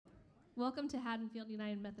Welcome to Haddonfield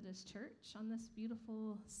United Methodist Church on this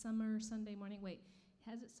beautiful summer Sunday morning. Wait,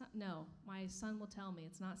 has it no, my son will tell me.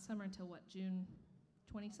 It's not summer until what, June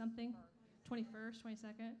 20-something? 21st,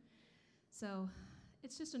 22nd? So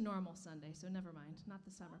it's just a normal Sunday, so never mind, not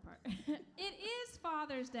the summer part. It is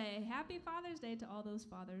Father's Day. Happy Father's Day to all those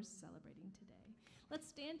fathers celebrating today. Let's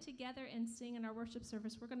stand together and sing in our worship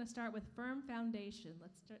service. We're going to start with Firm Foundation.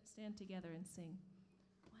 Let's stand together and sing.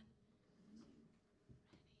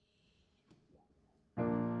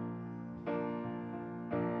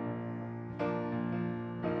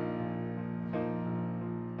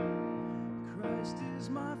 Christ is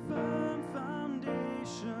my firm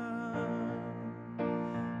foundation,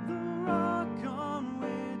 the rock on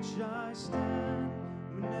which I stand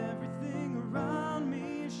when everything around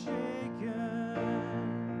me is shaken.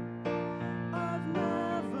 I've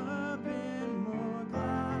never been more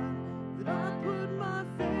glad that I put my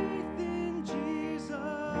faith in Jesus,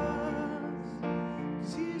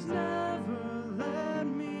 'cause he's never let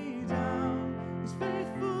me down. He's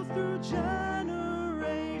faithful through generations.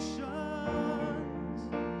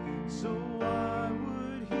 So why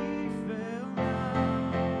would he fail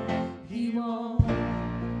now? He won't.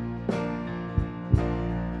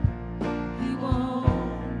 He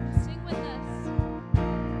won't. Sing with us.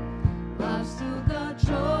 I've still got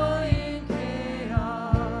joy in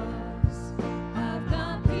chaos. I've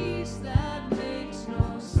got peace that makes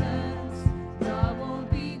no sense. I won't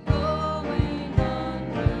be going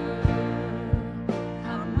under.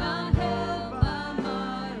 I'm not held by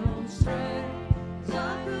my own strength. 'Cause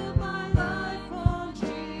I built my life on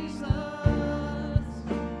Jesus.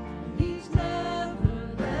 He's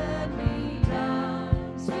never let me down.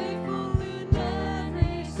 He's faithful in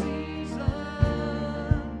every season.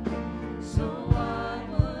 So why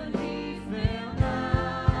would he fail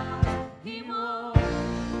now? He won't.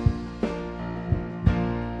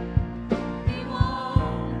 He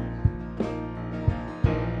won't.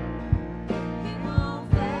 He won't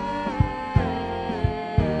fail.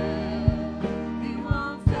 He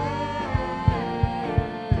won't fail.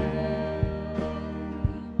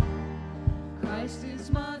 Christ is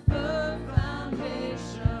my firm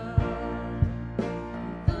foundation,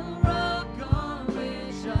 the rock on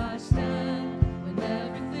which I stand when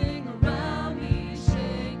everything around me is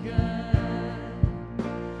shaken.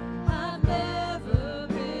 I've never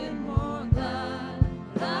been more glad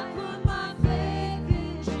that I put my faith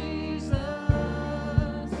in Jesus,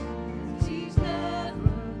 'cause he's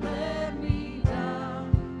never let me down.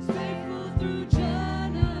 He's faithful through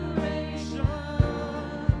generations.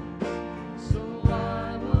 So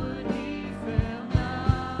why would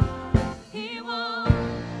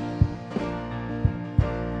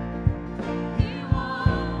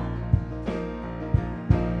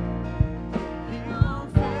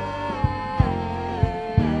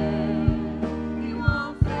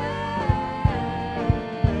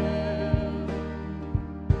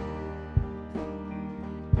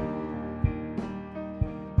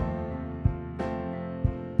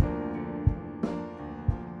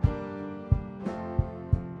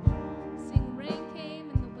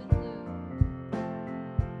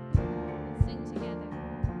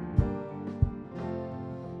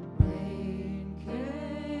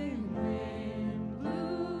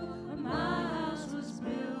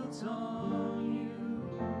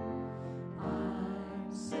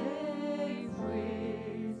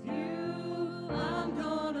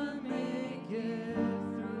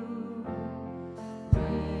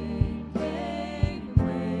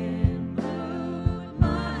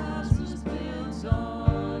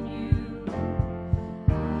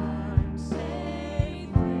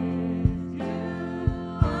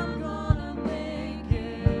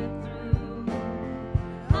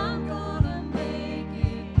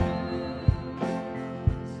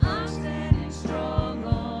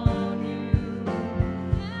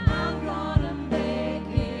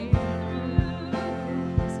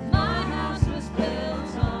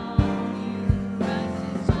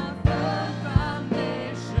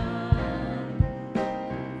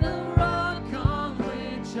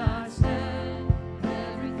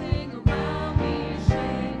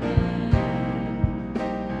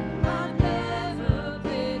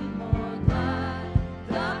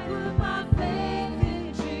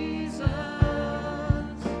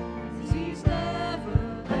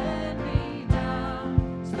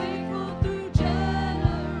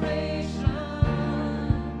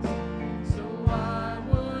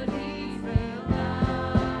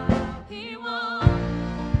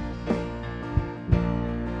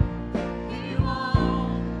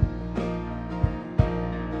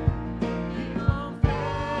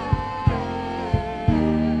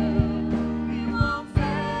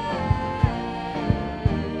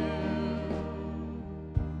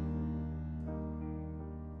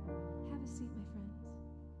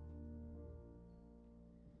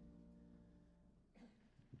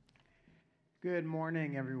Good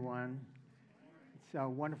morning, everyone. It's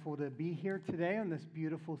wonderful to be here today on this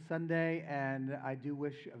beautiful Sunday, and I do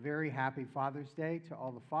wish a very happy Father's Day to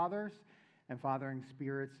all the fathers and fathering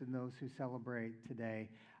spirits and those who celebrate today.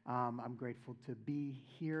 I'm grateful to be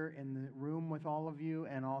here in the room with all of you,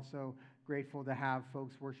 and also grateful to have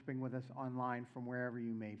folks worshiping with us online from wherever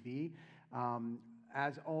you may be.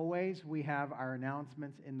 As always, we have our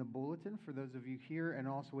announcements in the bulletin for those of you here, and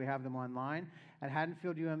also we have them online at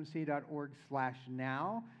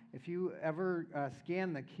haddonfieldumc.org/now. If you ever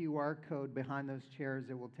scan the QR code behind those chairs,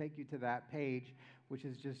 it will take you to that page, which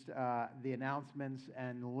is just the announcements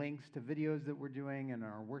and links to videos that we're doing and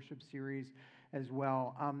our worship series as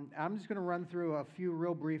well. I'm just going to run through a few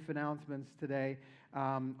real brief announcements today.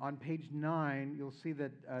 On page 9, you'll see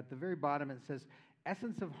that at the very bottom it says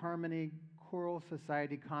Essence of Harmony Choral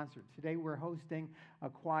Society Concert. Today we're hosting a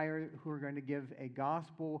choir who are going to give a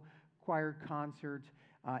gospel choir concert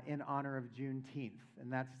in honor of Juneteenth,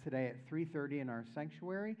 and that's today at 3:30 in our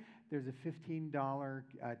sanctuary. There's a $15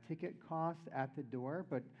 ticket cost at the door,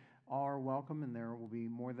 but all are welcome, and there will be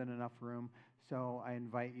more than enough room. So I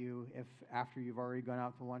invite you, if after you've already gone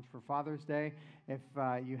out to lunch for Father's Day, if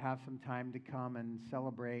you have some time to come and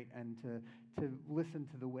celebrate and to listen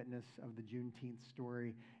to the witness of the Juneteenth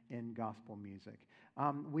story in gospel music.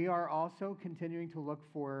 We are also continuing to look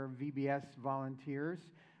for VBS volunteers.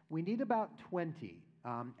 We need about 20,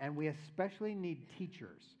 and we especially need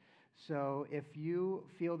teachers. So if you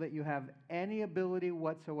feel that you have any ability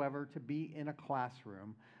whatsoever to be in a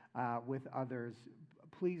classroom with others,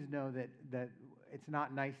 please know that it's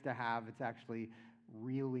not nice to have. It's actually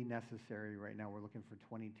really necessary right now. We're looking for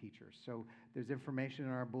 20 teachers. So there's information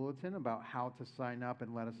in our bulletin about how to sign up,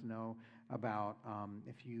 and let us know about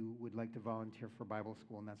if you would like to volunteer for Bible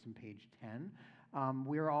school, and that's on page 10.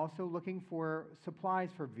 We are also looking for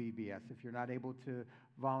supplies for VBS. If you're not able to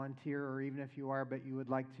volunteer, or even if you are, but you would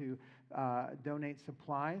like to donate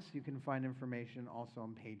supplies, you can find information also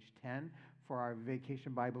on page 10 for our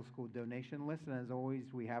Vacation Bible School donation list. And as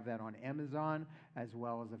always, we have that on Amazon as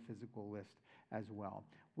well as a physical list as well.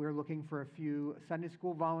 We're looking for a few Sunday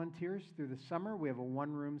school volunteers through the summer. We have a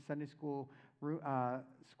one-room Sunday school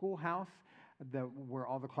schoolhouse where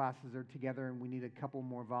all the classes are together, and we need a couple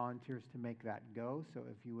more volunteers to make that go. So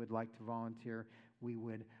if you would like to volunteer, we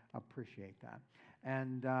would appreciate that.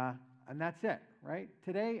 And that's it, right?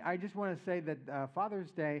 Today, I just want to say that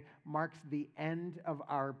Father's Day marks the end of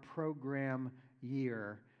our program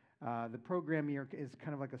year. The program year is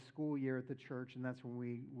kind of like a school year at the church, and that's when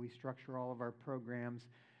we structure all of our programs.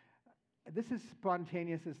 This is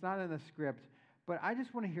spontaneous. It's not in a script, but I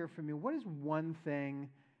just want to hear from you. What is one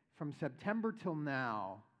thing from September till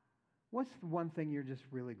now, what's the one thing you're just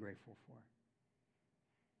really grateful for?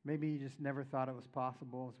 Maybe you just never thought it was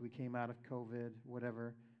possible as we came out of COVID,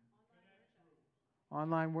 whatever.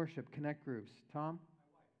 Online worship, connect groups. Tom?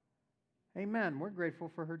 Amen. We're grateful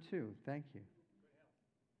for her too. Thank you.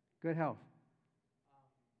 Good health.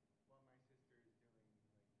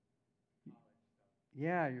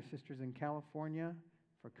 Yeah, your sister's in California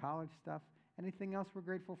for college stuff. Anything else we're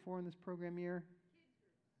grateful for in this program year?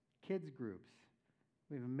 Kids groups.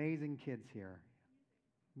 We have amazing kids here.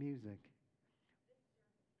 Music.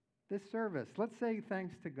 This service. Let's say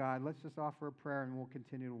thanks to God. Let's just offer a prayer, and we'll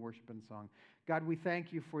continue to worship in song. God, we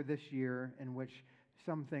thank you for this year in which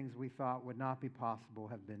some things we thought would not be possible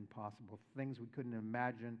have been possible. Things we couldn't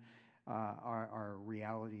imagine are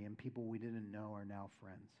reality, and people we didn't know are now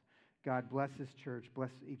friends. God, bless this church.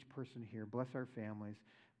 Bless each person here. Bless our families.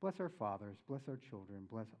 Bless our fathers. Bless our children.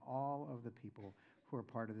 Bless all of the people who are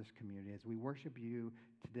part of this community. As we worship you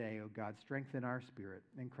today, oh God, strengthen our spirit.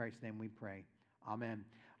 In Christ's name we pray. Amen.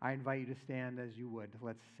 I invite you to stand as you would.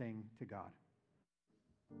 Let's sing to God.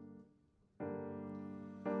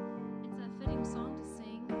 It's a fitting song to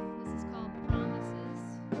sing. This is called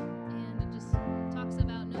Promises, and it just talks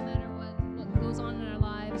about no matter what goes on in our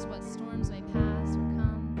lives, what storms may pass or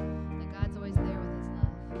come, that God's always there with his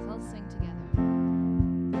love. So let's sing together.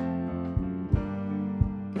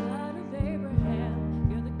 God of Abraham,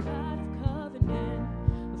 you're the God of covenant,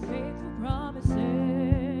 of faithful promises.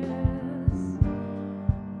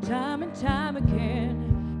 Time and time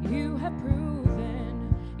again, you have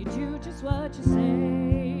proven you do just what you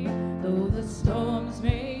say. Though the storms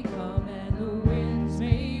may come and the winds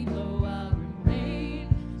may blow, I'll remain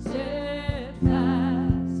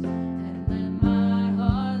steadfast and let my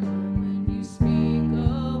heart learn when you speak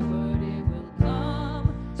a word, it will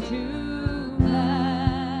come to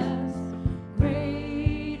pass.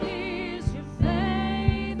 Great is your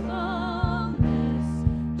faithfulness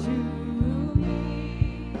to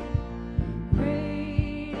me.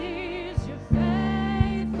 Great is your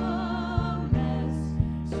faithfulness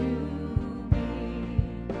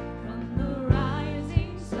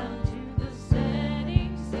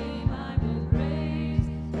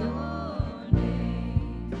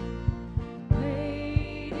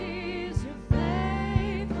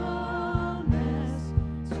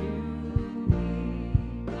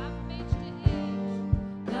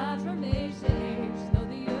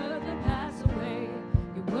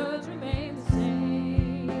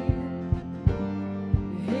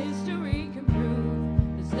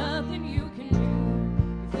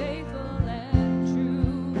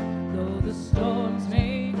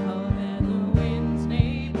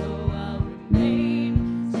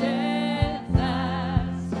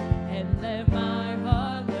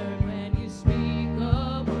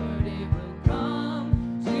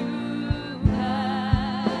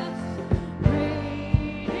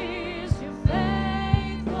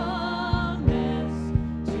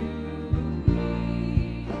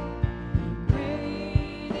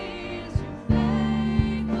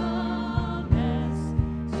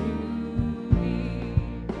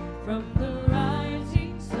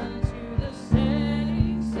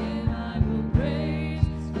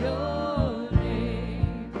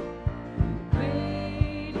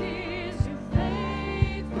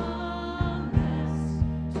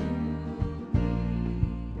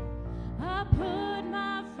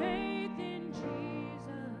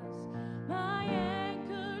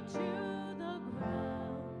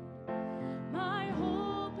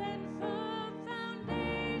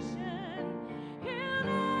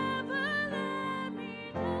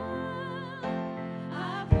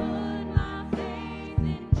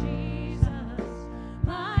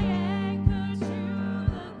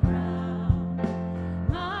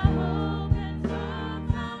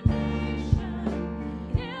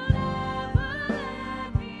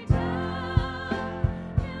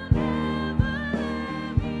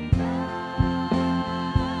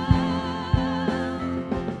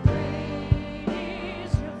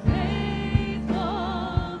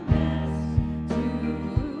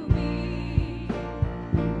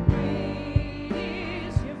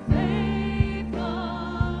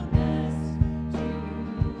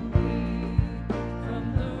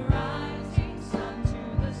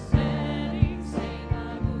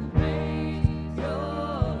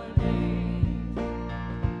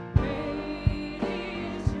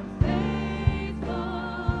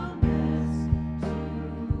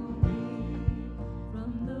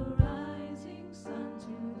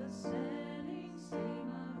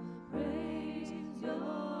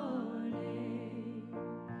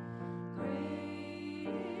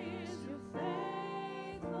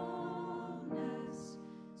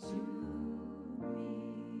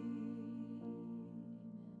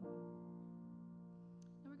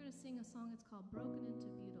sing a song. It's called Broken into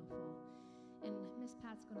Beautiful. And Miss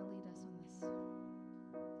Pat's going to lead us on this.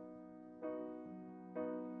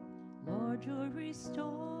 Lord, you're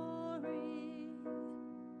restoring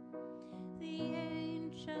the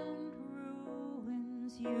ancient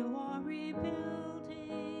ruins. You are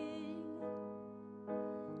rebuilding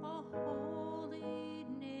a holy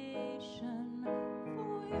nation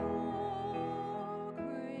for your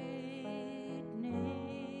great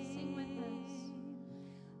name. Sing with us.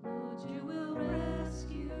 Lord, you will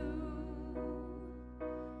rescue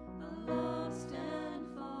the lost and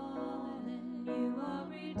fallen. You are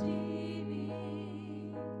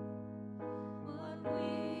redeeming what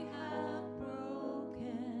we have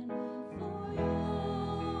broken for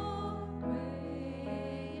your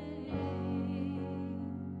great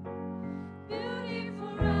name. Beauty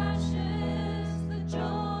for ashes, the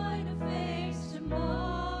joy to face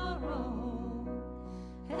tomorrow.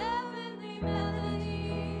 Heavenly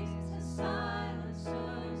melodies, the silence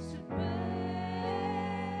turns to praise.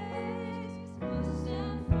 We'll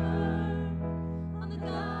stand firm on the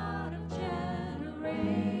God of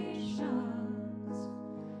generations,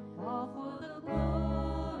 all for the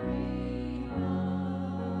glory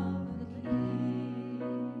of the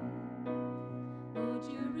King. Lord,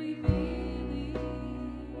 you're revealing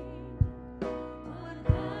what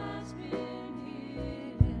has been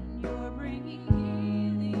hidden. You're bringing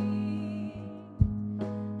healing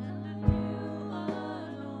and a new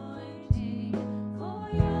anointing for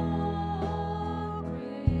your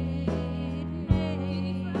great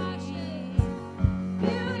name.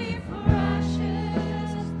 Beauty for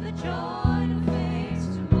ashes, the joy to face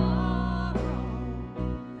tomorrow.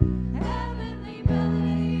 Heavenly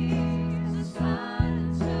melodies, the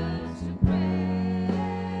silence turns to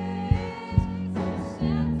praise. We'll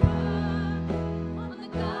stand firm on the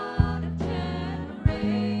God of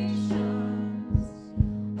generations,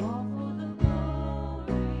 all for the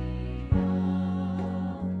glory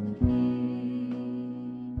of the King.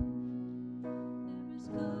 There is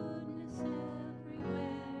goodness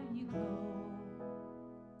everywhere you go,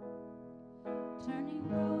 turning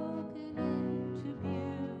broken into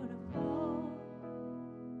beautiful,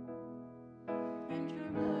 and your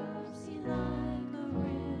mercy like a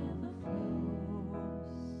river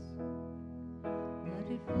flows. Let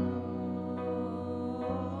it flow.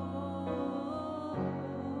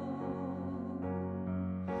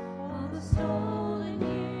 All the stolen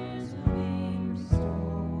years are being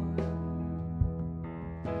restored,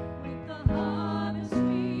 with the harvest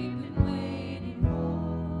we've been waiting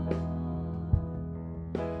for,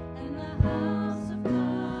 and the house of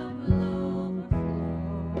God will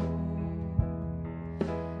overflow.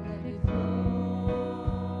 Let it flow.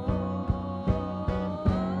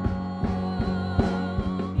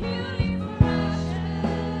 Beauty for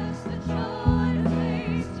ashes, the joy to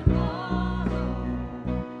face tomorrow.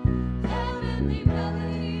 Heavenly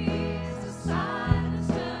melodies, the silence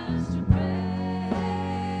turns to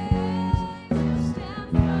praise. We'll stand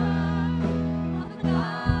firm on the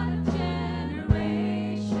God of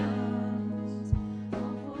generations,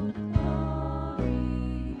 all for the glory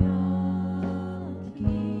of the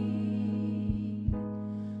King,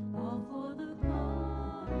 all for the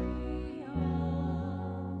glory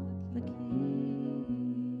of the King.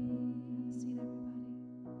 Seat, everybody.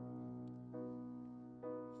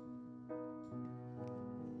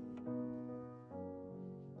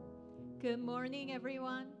 Good morning,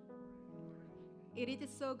 everyone. It is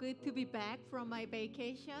so good to be back from my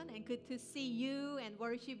vacation and good to see you and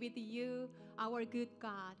worship with you, our good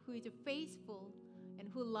God, who is faithful and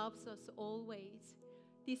who loves us always.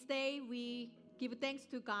 This day, we give thanks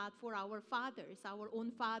to God for our fathers, our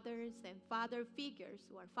own fathers and father figures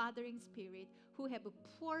who are fathering spirit, who have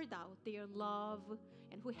poured out their love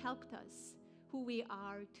and who helped us who we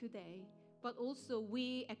are today. But also,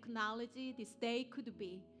 we acknowledge this day could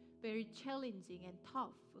be very challenging and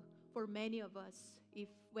tough for many of us, if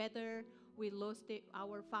whether we lost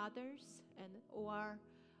our fathers and or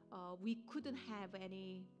we couldn't have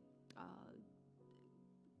any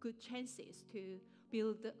good chances to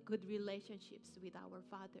build good relationships with our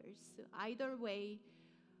fathers. So either way,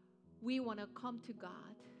 we want to come to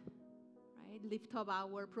God, right? Lift up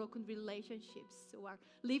our broken relationships, or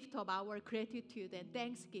lift up our gratitude and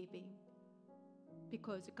thanksgiving,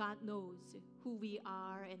 because God knows who we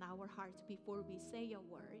are and our hearts before we say a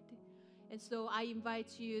word. And so I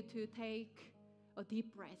invite you to take a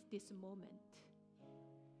deep breath this moment.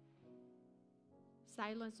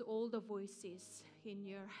 Silence all the voices in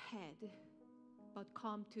your head, but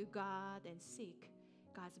come to God and seek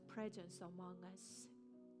God's presence among us.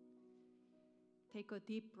 Take a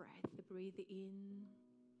deep breath, breathe in,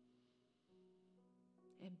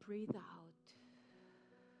 And breathe out.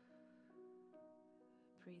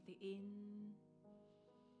 Breathe in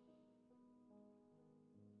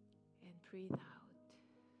and breathe out.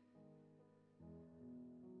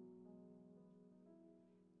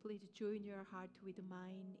 Please join your heart with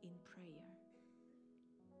mine in prayer.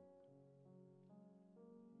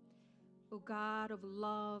 O God of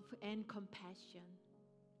love and compassion,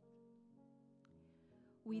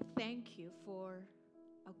 we thank you for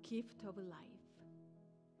a gift of life,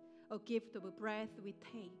 a gift of breath we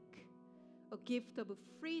take, a gift of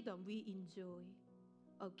freedom we enjoy,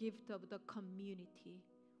 a gift of the community.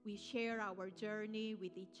 We share our journey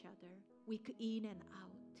with each other, week in and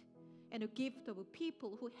out, and a gift of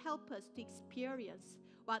people who help us to experience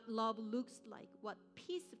what love looks like, what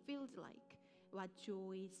peace feels like, what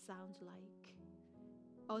joy sounds like.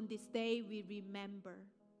 On this day, we remember,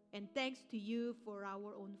 and thanks to you for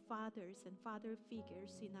our own fathers and father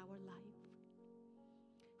figures in our life,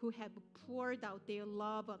 who have poured out their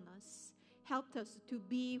love on us, helped us to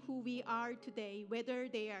be who we are today, whether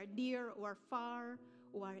they are near or far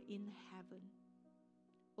or in heaven.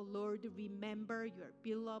 Oh Lord, remember your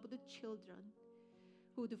beloved children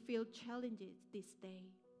who do feel challenges this day,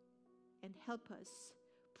 and help us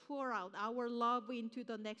pour out our love into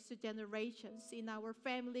the next generations in our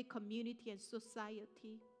family, community, and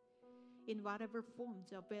society in whatever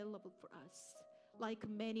forms available for us, like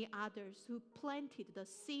many others who planted the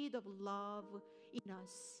seed of love in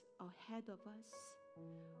us ahead of us.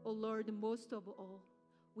 Oh Lord, most of all,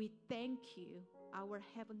 we thank you, our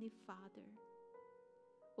Heavenly Father.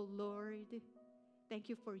 Oh Lord, thank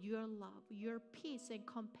you for your love, your peace and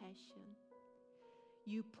compassion.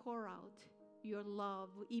 You pour out your love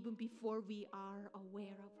even before we are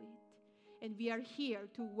aware of it. And we are here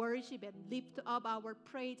to worship and lift up our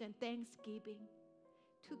praise and thanksgiving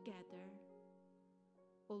together.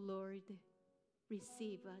 Oh Lord,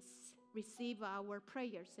 receive us, receive our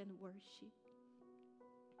prayers and worship.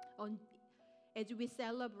 As we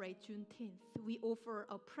celebrate Juneteenth, we offer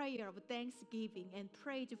a prayer of thanksgiving and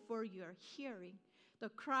praise for your hearing the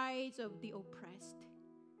cries of the oppressed.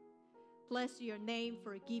 Bless your name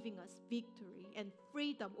for giving us victory and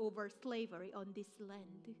freedom over slavery on this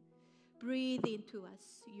land. Breathe into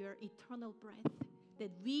us your eternal breath,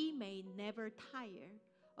 that we may never tire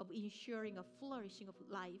of ensuring a flourishing of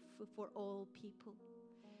life for all people.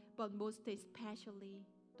 But most especially,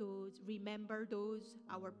 remember those,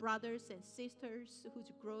 our brothers and sisters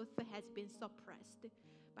whose growth has been suppressed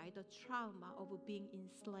by the trauma of being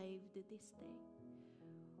enslaved this day.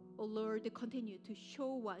 Oh Lord, continue to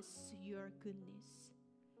show us your goodness,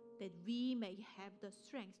 that we may have the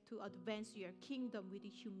strength to advance your kingdom with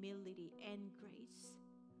humility and grace.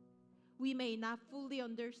 We may not fully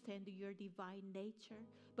understand your divine nature,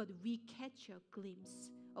 but we catch a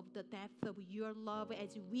glimpse of the depth of your love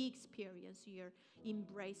as we experience your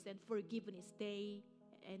embrace and forgiveness day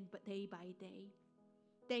by day.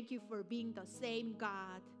 Thank you for being the same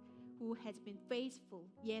God who has been faithful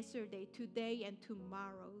yesterday, today, and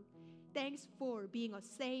tomorrow. Thanks for being a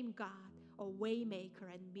same God, a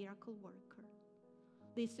waymaker and miracle worker.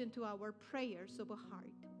 Listen to our prayers of a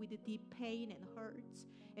heart with deep pain and hurts,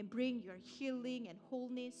 and bring your healing and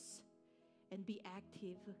wholeness, and be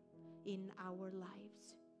active in our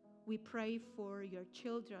lives. We pray for your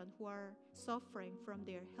children who are suffering from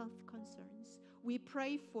their health concerns. We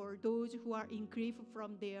pray for those who are in grief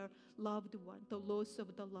from their loved one, the loss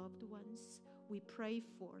of the loved ones. We pray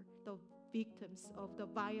for the victims of the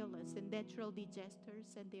violence and natural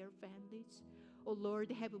disasters and their families. Oh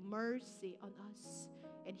Lord, have mercy on us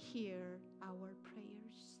and hear our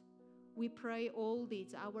prayers. We pray all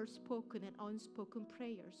these, our spoken and unspoken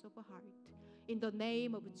prayers of a heart, in the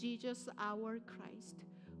name of Jesus, our Christ,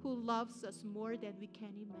 who loves us more than we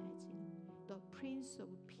can imagine, the Prince of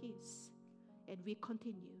Peace. And we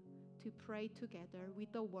continue to pray together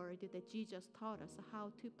with the word that Jesus taught us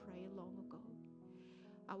how to pray long ago.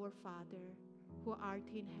 Our Father, who art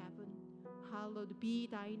in heaven, hallowed be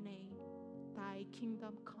thy name. Thy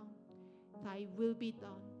kingdom come, thy will be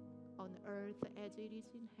done on earth as it is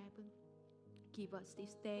in heaven. Give us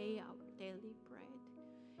this day our daily bread,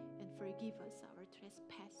 and forgive us our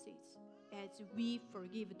trespasses, as we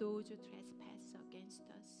forgive those who trespass against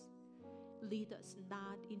us. Lead us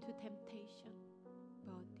not into temptation,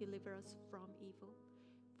 but deliver us from evil.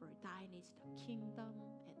 For thine is the kingdom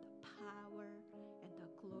and the power and the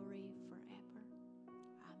glory forever.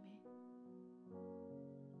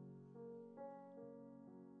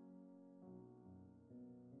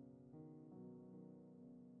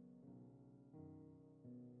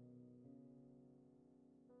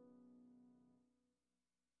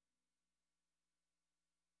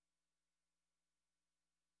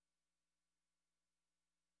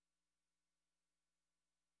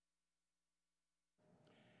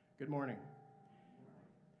 Good morning.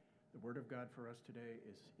 The Word of God for us today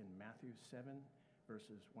is in Matthew 7,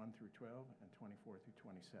 verses 1 through 12 and 24 through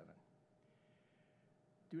 27.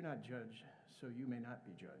 Do not judge, so you may not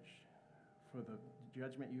be judged. For the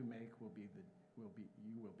judgment you make you will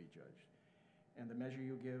be judged, and the measure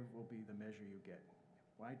you give will be the measure you get.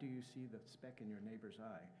 Why do you see the speck in your neighbor's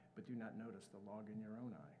eye, but do not notice the log in your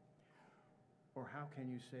own eye? Or how can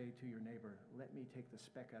you say to your neighbor, let me take the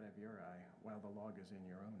speck out of your eye while the log is in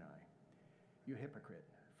your own eye? You hypocrite,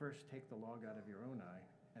 first take the log out of your own eye,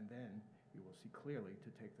 and then you will see clearly to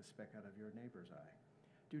take the speck out of your neighbor's eye.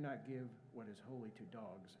 Do not give what is holy to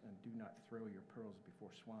dogs, and do not throw your pearls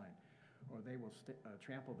before swine, or they will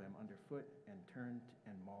trample them underfoot and turn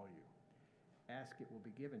and maul you. Ask, it will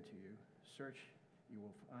be given to you. Search, you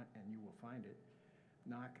will find it.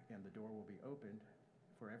 Knock, and the door will be opened.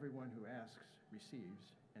 For everyone who asks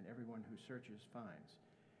receives, and everyone who searches finds.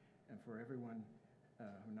 And for everyone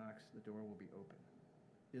who knocks, the door will be open.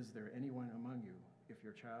 Is there anyone among you, if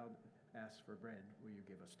your child asks for bread, will you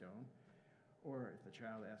give a stone? Or if the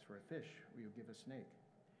child asks for a fish, will you give a snake?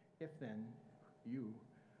 If then you,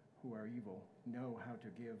 who are evil, know how to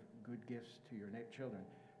give good gifts to your children,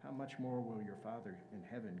 how much more will your Father in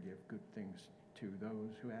heaven give good things to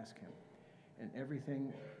those who ask him? And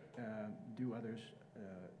everything do others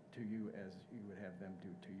to you as you would have them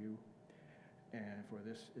do to you. And for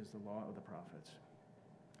this is the law of the prophets.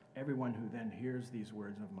 Everyone who then hears these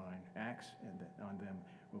words of mine acts on them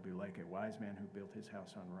will be like a wise man who built his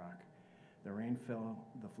house on rock. The rain fell,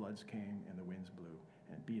 the floods came, and the winds blew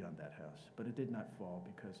and beat on that house. But it did not fall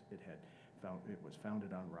because it was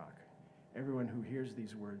founded on rock. Everyone who hears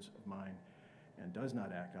these words of mine and does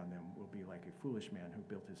not act on them will be like a foolish man who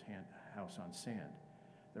built his house on sand.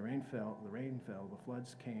 The rain fell, the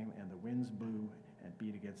floods came, and the winds blew and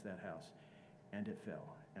beat against that house. And it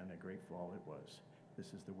fell, and a great fall it was.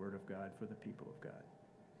 This is the word of God for the people of God.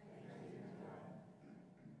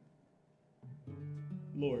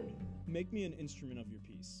 Lord, make me an instrument of your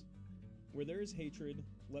peace. Where there is hatred,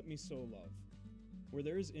 let me sow love. Where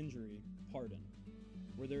there is injury, pardon.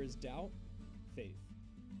 Where there is doubt, faith.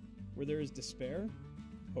 Where there is despair,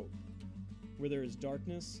 hope. Where there is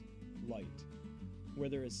darkness, light. Where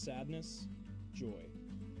there is sadness, joy.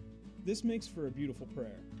 This makes for a beautiful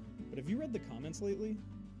prayer. But have you read the comments lately?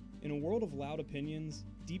 In a world of loud opinions,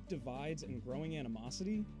 deep divides, and growing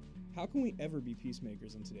animosity, how can we ever be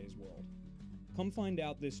peacemakers in today's world? Come find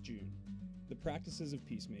out this June. The practices of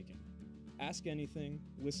peacemaking. Ask anything,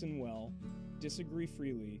 listen well, disagree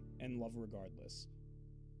freely, and love regardless.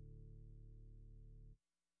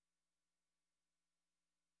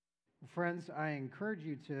 Friends, I encourage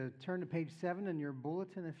you to turn to page 7 in your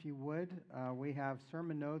bulletin if you would. We have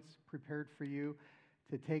sermon notes prepared for you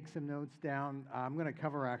to take some notes down. I'm going to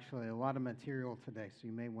cover actually a lot of material today, so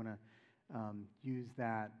you may want to use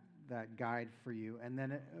that guide for you. And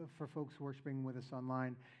then for folks worshiping with us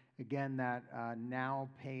online, again, that Now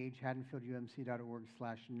page,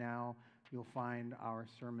 haddonfieldumc.org/now, you'll find our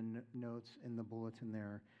sermon notes in the bulletin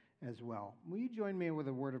there as well. Will you join me with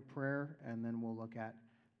a word of prayer, and then we'll look at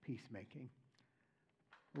peacemaking.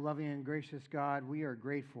 Loving and gracious God, we are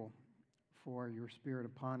grateful for your Spirit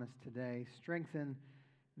upon us today. Strengthen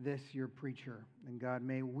this, your preacher. And God,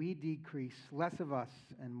 may we decrease, less of us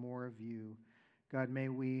and more of you. God, may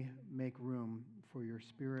we make room for your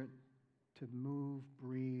Spirit to move,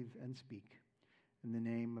 breathe, and speak. In the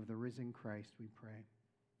name of the risen Christ, we pray.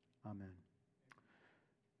 Amen.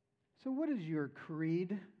 So what is your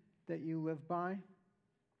creed that you live by?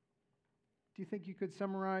 Do you think you could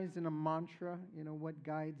summarize in a mantra, what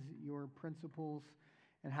guides your principles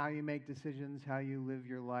and how you make decisions, how you live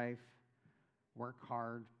your life? Work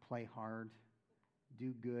hard, play hard,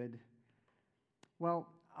 do good. Well,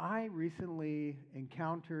 I recently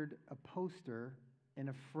encountered a poster in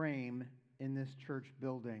a frame in this church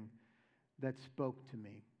building that spoke to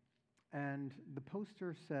me. And the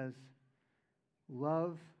poster says,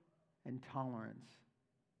 love and tolerance.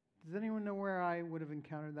 Does anyone know where I would have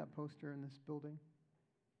encountered that poster in this building?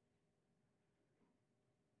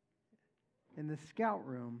 In the Scout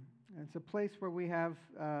Room. It's a place where we have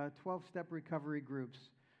 12-step recovery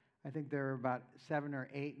groups. I think there are about 7 or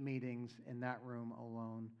 8 meetings in that room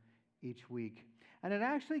alone each week. And it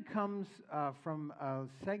actually comes from a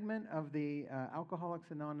segment of the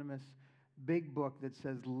Alcoholics Anonymous big book that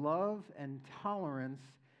says, love and tolerance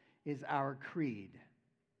is our creed.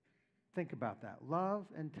 Think about that. Love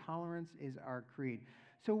and tolerance is our creed.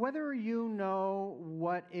 So whether you know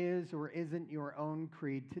what is or isn't your own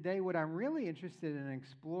creed, today what I'm really interested in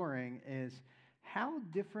exploring is how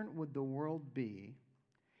different would the world be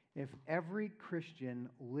if every Christian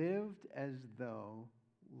lived as though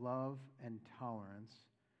love, and tolerance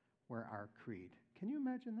were our creed. Can you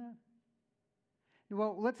imagine that?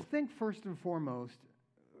 Well, let's think first and foremost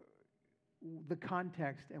the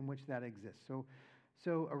context in which that exists.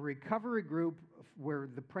 So a recovery group where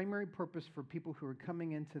the primary purpose for people who are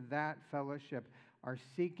coming into that fellowship are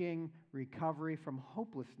seeking recovery from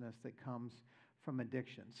hopelessness that comes from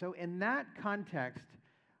addiction. So in that context,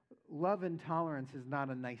 love and tolerance is not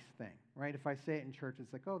a nice thing, right? If I say it in church,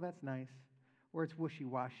 it's like, oh, that's nice, or it's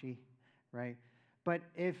wishy-washy, right? But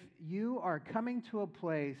if you are coming to a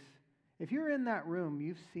place, if you're in that room,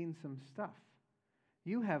 you've seen some stuff.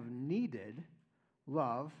 You have needed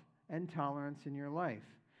love and tolerance in your life.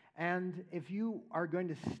 And if you are going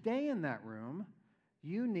to stay in that room,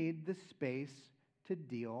 you need the space to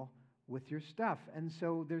deal with your stuff. And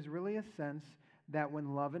so there's really a sense that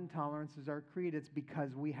when love and tolerance is our creed, it's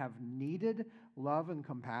because we have needed love and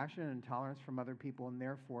compassion and tolerance from other people, and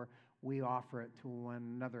therefore we offer it to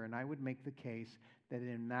one another. And I would make the case that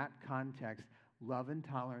in that context, love and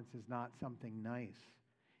tolerance is not something nice.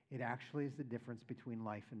 It actually is the difference between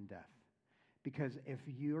life and death. Because if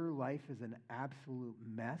your life is an absolute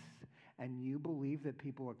mess and you believe that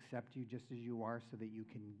people accept you just as you are so that you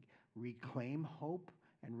can reclaim hope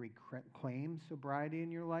and reclaim sobriety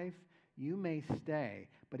in your life, you may stay.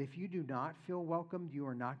 But if you do not feel welcomed, you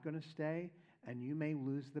are not going to stay, and you may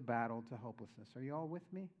lose the battle to hopelessness. Are you all with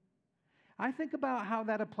me? I think about how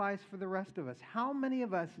that applies for the rest of us. How many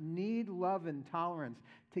of us need love and tolerance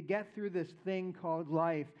to get through this thing called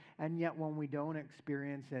life, and yet when we don't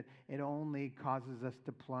experience it, it only causes us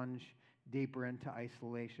to plunge deeper into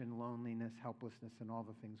isolation, loneliness, helplessness, and all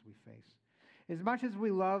the things we face? As much as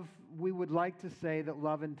we would like to say that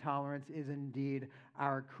love and tolerance is indeed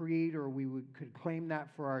our creed, or could claim that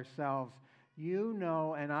for ourselves. You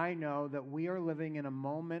know and I know that we are living in a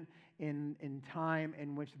moment in time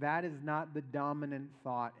in which that is not the dominant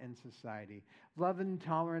thought in society. Love and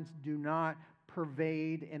tolerance do not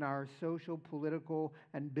pervade in our social, political,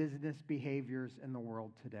 and business behaviors in the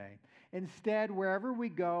world today. Instead, wherever we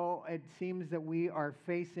go, it seems that we are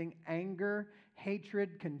facing anger,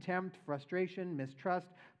 hatred, contempt, frustration, mistrust,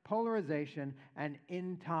 polarization, and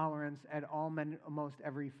intolerance at almost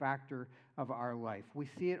every factor of our life. We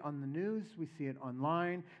see it on the news, we see it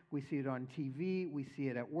online, we see it on TV, we see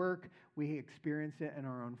it at work, we experience it in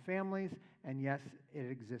our own families, and yes, it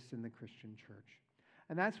exists in the Christian church.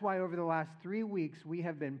 And that's why over the last 3 weeks, we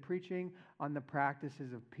have been preaching on the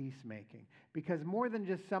practices of peacemaking. Because more than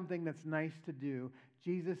just something that's nice to do,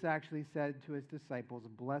 Jesus actually said to his disciples,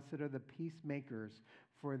 "Blessed are the peacemakers,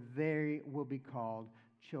 for they will be called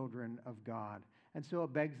children of God." And so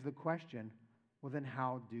it begs the question, well, then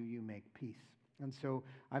how do you make peace? And so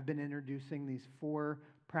I've been introducing these 4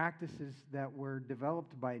 practices that were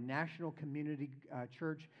developed by National Community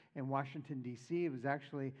Church in Washington, D.C. It was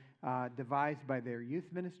actually devised by their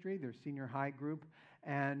youth ministry, their senior high group.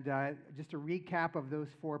 And just a recap of those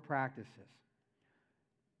 4 practices.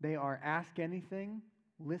 They are ask anything,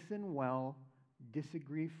 listen well,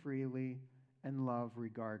 disagree freely, and love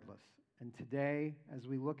regardless. And today, as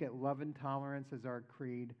we look at love and tolerance as our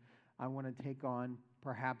creed, I want to take on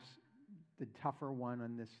perhaps the tougher one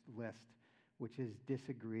on this list, which is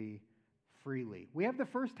disagree freely. We have the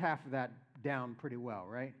first half of that down pretty well,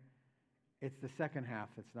 right? It's the second half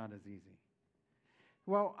that's not as easy.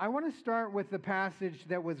 Well, I want to start with the passage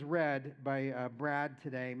that was read by Brad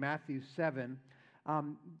today, Matthew 7.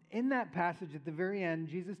 In that passage, at the very end,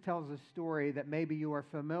 Jesus tells a story that maybe you are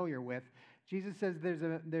familiar with. Jesus says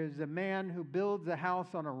there's a man who builds a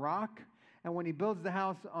house on a rock, and when he builds the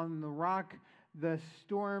house on the rock, the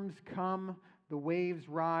storms come, the waves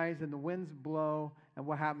rise, and the winds blow, and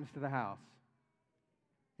what happens to the house?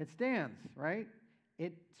 It stands, right?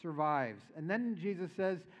 It survives. And then Jesus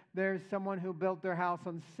says there's someone who built their house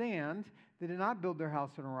on sand. They did not build their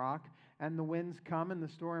house on a rock, and the winds come, and the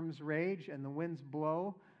storms rage, and the winds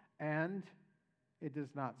blow, and it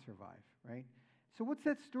does not survive, right? So what's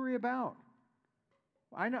that story about?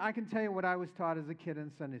 I know I can tell you what I was taught as a kid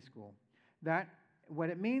in Sunday school. That what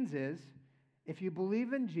it means is, if you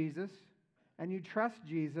believe in Jesus and you trust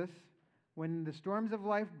Jesus, when the storms of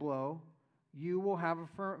life blow, you will have a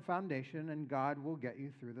firm foundation and God will get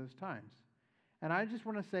you through those times. And I just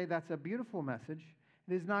want to say that's a beautiful message.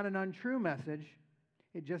 It is not an untrue message.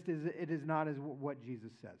 It is not as what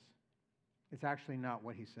Jesus says. It's actually not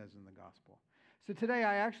what he says in the gospel. So today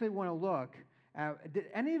I actually want to look at, did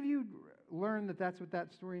any of you learn that that's what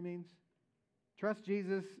that story means? Trust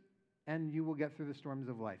Jesus and you will get through the storms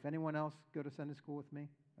of life. Anyone else go to Sunday school with me?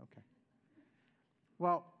 Okay.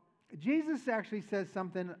 Well, Jesus actually says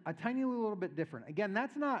something a tiny little bit different. Again,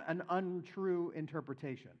 that's not an untrue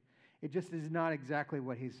interpretation. It just is not exactly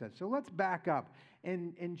what he says. So let's back up.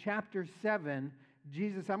 In chapter 7,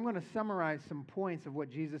 I'm going to summarize some points of what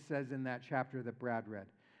Jesus says in that chapter that Brad read.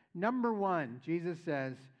 Number 1, Jesus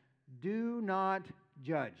says, do not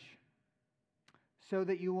judge, so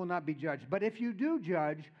that you will not be judged. But if you do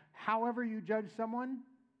judge, however you judge someone,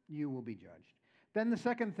 you will be judged. Then the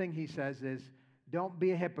second thing he says is, don't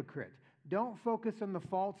be a hypocrite. Don't focus on the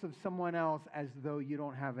faults of someone else as though you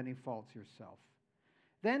don't have any faults yourself.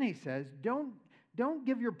 Then he says, don't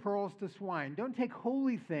give your pearls to swine. Don't take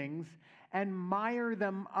holy things and mire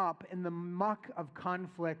them up in the muck of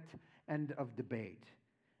conflict and of debate.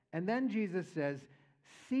 And then Jesus says,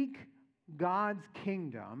 seek God's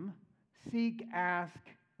kingdom, seek, ask,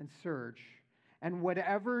 and search, and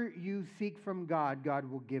whatever you seek from God, God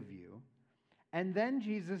will give you. And then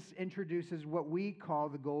Jesus introduces what we call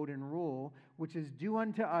the golden rule, which is do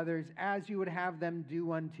unto others as you would have them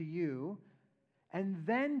do unto you. And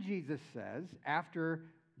then Jesus says, after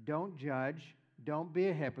don't judge, don't be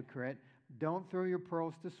a hypocrite, don't throw your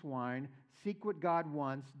pearls to swine, seek what God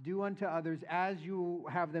wants, do unto others as you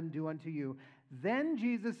have them do unto you. Then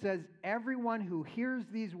Jesus says, everyone who hears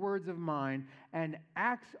these words of mine and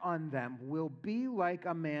acts on them will be like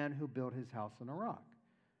a man who built his house on a rock.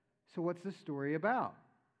 So what's the story about?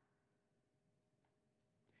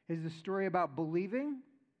 Is the story about believing,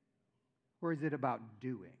 or is it about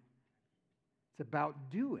doing? It's about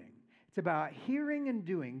doing. It's about hearing and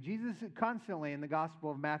doing. Jesus constantly in the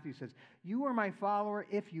Gospel of Matthew says, you are my follower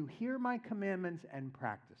if you hear my commandments and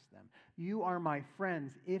practice them. You are my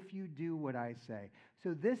friends if you do what I say.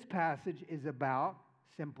 So this passage is about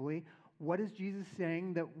simply, what is Jesus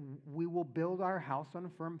saying? That we will build our house on a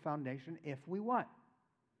firm foundation if we what?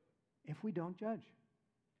 If we don't judge.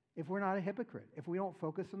 If we're not a hypocrite. If we don't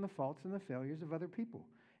focus on the faults and the failures of other people.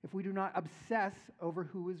 If we do not obsess over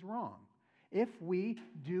who is wrong. If we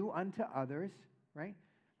do unto others, right?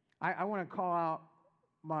 I want to call out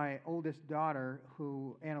my oldest daughter,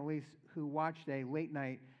 Annalise, who watched a late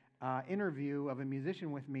night interview of a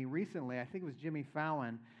musician with me recently. I think it was Jimmy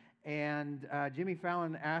Fallon. And Jimmy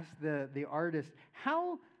Fallon asked the artist,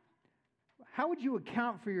 how would you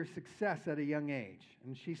account for your success at a young age?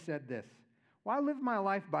 And she said this, well, I live my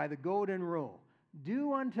life by the golden rule.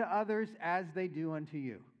 Do unto others as they do unto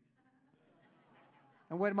you.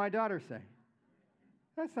 And what did my daughter say?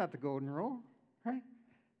 That's not the golden rule, right?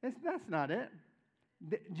 That's not it.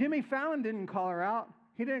 Jimmy Fallon didn't call her out.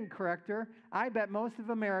 He didn't correct her. I bet most of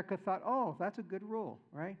America thought, oh, that's a good rule,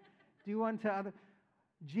 right? Do unto others.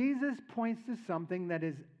 Jesus points to something that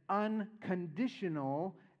is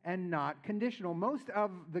unconditional and not conditional. Most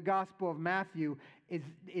of the Gospel of Matthew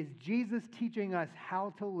is Jesus teaching us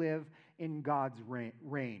how to live in God's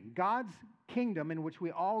reign. God's kingdom in which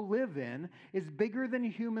we all live in is bigger than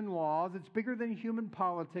human laws. It's bigger than human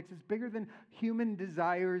politics. It's bigger than human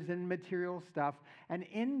desires and material stuff. And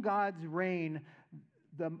in God's reign,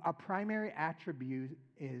 a primary attribute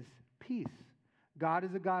is peace. God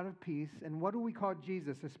is a God of peace. And what do we call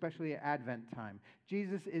Jesus, especially at Advent time?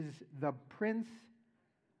 Jesus is the Prince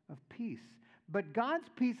of Peace. But God's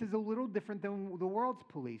peace is a little different than the world's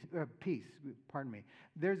peace.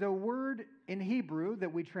 There's a word in Hebrew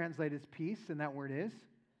that we translate as peace, and that word is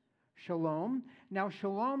shalom. Now,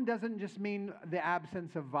 shalom doesn't just mean the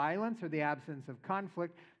absence of violence or the absence of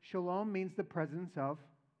conflict. Shalom means the presence of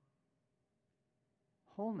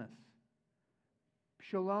wholeness.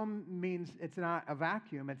 Shalom means it's not a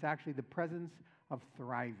vacuum. It's actually the presence of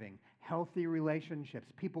thriving, healthy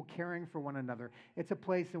relationships, people caring for one another. It's a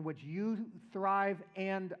place in which you thrive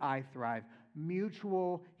and I thrive,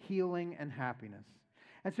 mutual healing and happiness.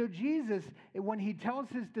 And so Jesus, when he tells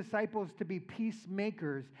his disciples to be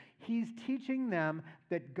peacemakers, he's teaching them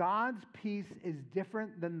that God's peace is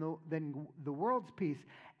different than the world's peace.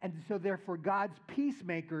 And so therefore God's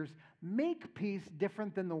peacemakers make peace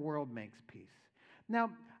different than the world makes peace. Now,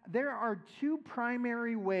 there are two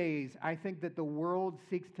primary ways, I think, that the world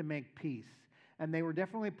seeks to make peace, and they were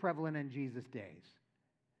definitely prevalent in Jesus' days.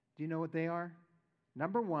 Do you know what they are?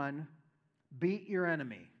 Number one, beat your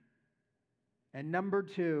enemy. And number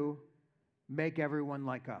two, make everyone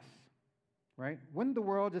like us, right? Wouldn't the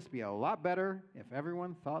world just be a lot better if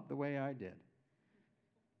everyone thought the way I did?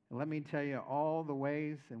 And let me tell you all the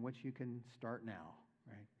ways in which you can start now,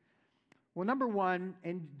 right? Well, number one,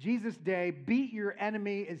 in Jesus' day, beat your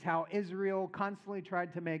enemy is how Israel constantly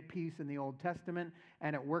tried to make peace in the Old Testament,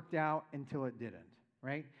 and it worked out until it didn't,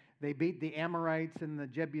 right? They beat the Amorites and the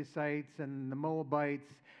Jebusites and the Moabites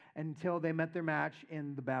until they met their match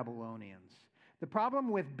in the Babylonians. The problem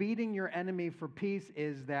with beating your enemy for peace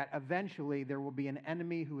is that eventually there will be an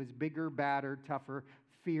enemy who is bigger, badder, tougher,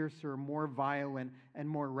 fiercer, more violent, and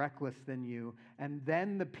more reckless than you. And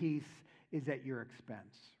then the peace is at your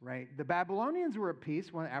expense, right? The Babylonians were at peace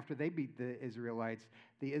after they beat the Israelites.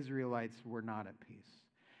 The Israelites were not at peace.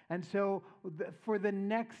 And so for the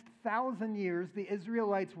next 1,000 years, the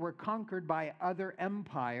Israelites were conquered by other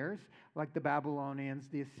empires, like the Babylonians,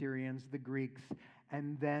 the Assyrians, the Greeks,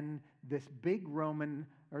 and then this big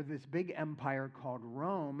this big empire called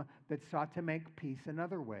Rome that sought to make peace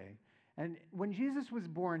another way. And when Jesus was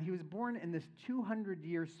born, he was born in this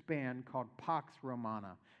 200-year span called Pax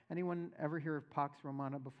Romana. Anyone ever hear of Pax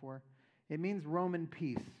Romana before? It means Roman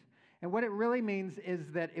peace. And what it really means is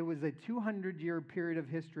that it was a 200-year period of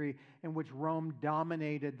history in which Rome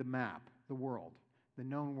dominated the map, the world, the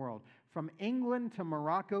known world. From England to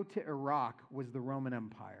Morocco to Iraq was the Roman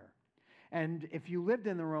Empire. And if you lived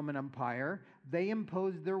in the Roman Empire, they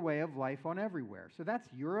imposed their way of life on everywhere. So that's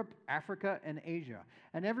Europe, Africa, and Asia.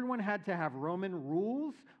 And everyone had to have Roman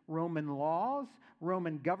rules, Roman laws,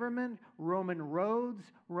 Roman government, Roman roads,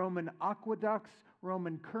 Roman aqueducts,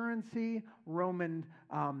 Roman currency, Roman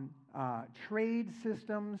trade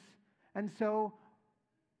systems. And so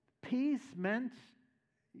peace meant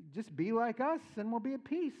just be like us and we'll be at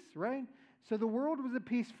peace, right? So the world was at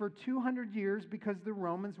peace for 200 years because the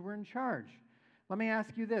Romans were in charge. Let me ask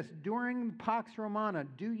you this. During Pax Romana,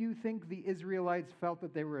 do you think the Israelites felt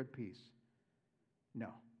that they were at peace? No.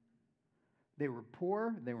 They were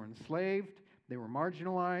poor, they were enslaved, they were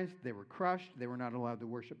marginalized, they were crushed, they were not allowed to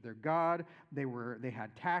worship their God, they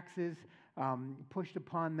had taxes pushed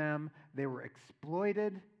upon them, they were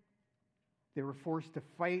exploited, they were forced to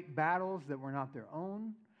fight battles that were not their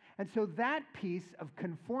own. And so that piece of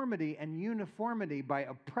conformity and uniformity by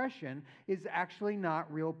oppression is actually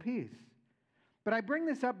not real peace. But I bring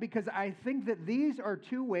this up because I think that these are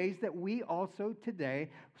two ways that we also today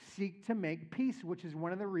seek to make peace, which is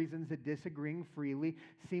one of the reasons that disagreeing freely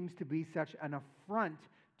seems to be such an affront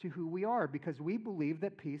to who we are, because we believe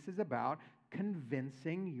that peace is about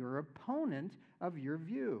convincing your opponent of your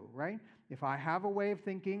view, right? If I have a way of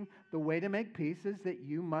thinking, the way to make peace is that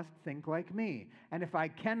you must think like me. And if I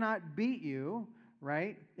cannot beat you,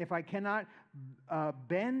 right? If I cannot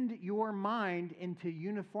bend your mind into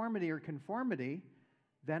uniformity or conformity,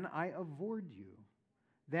 then I avoid you.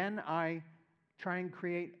 Then I try and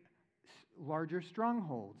create larger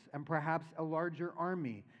strongholds and perhaps a larger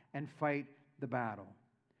army and fight the battle.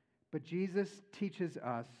 But Jesus teaches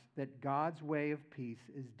us that God's way of peace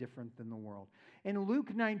is different than the world. In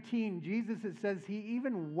Luke 19, Jesus, it says, he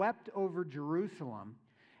even wept over Jerusalem.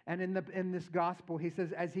 And in this gospel, he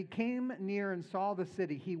says, as he came near and saw the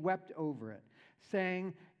city, he wept over it,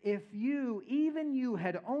 saying, if you, even you,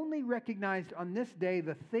 had only recognized on this day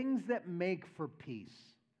the things that make for peace.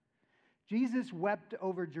 Jesus wept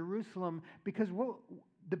over Jerusalem because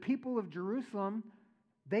the people of Jerusalem,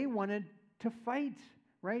 they wanted to fight,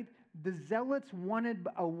 right? The Zealots wanted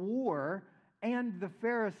a war, and the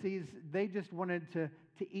Pharisees, they just wanted to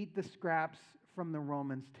eat the scraps from the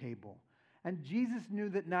Romans' table. And Jesus knew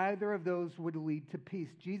that neither of those would lead to peace.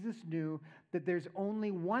 Jesus knew that there's only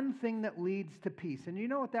one thing that leads to peace. And you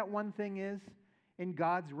know what that one thing is in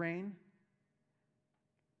God's reign?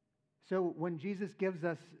 So when Jesus gives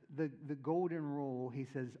us the golden rule, he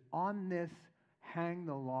says, on this hang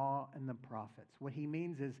the law and the prophets. What he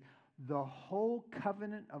means is the whole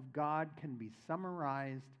covenant of God can be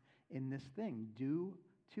summarized in this thing. Do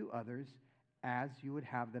to others as you would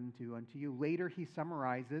have them do unto you. Later he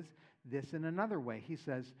summarizes this in another way. He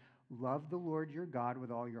says, love the Lord your God with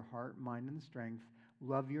all your heart, mind, and strength.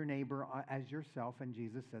 Love your neighbor as yourself. And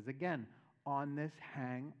Jesus says again, on this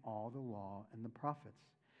hang all the law and the prophets.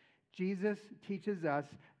 Jesus teaches us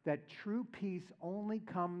that true peace only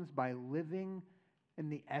comes by living in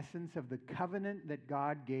the essence of the covenant that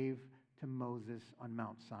God gave to Moses on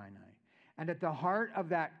Mount Sinai. And at the heart of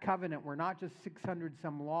that covenant were not just 600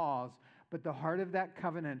 some laws, but the heart of that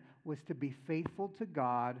covenant was to be faithful to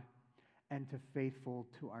God and to faithful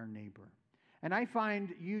to our neighbor. And I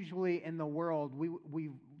find usually in the world,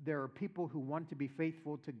 there are people who want to be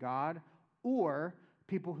faithful to God or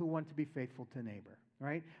people who want to be faithful to neighbor,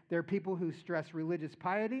 right? There are people who stress religious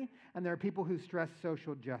piety and there are people who stress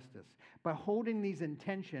social justice. But holding these in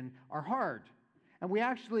tension are hard. And we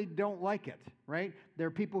actually don't like it, right? There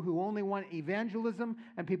are people who only want evangelism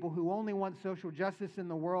and people who only want social justice in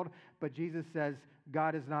the world. But Jesus says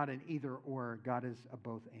God is not an either or. God is a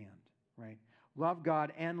both and, right? Love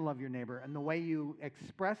God and love your neighbor. And the way you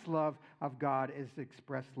express love of God is to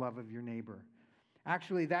express love of your neighbor.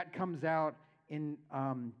 Actually, that comes out in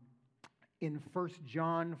 1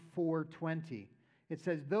 John 4:20. It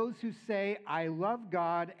says, those who say, I love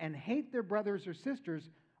God and hate their brothers or sisters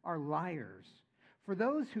are liars. For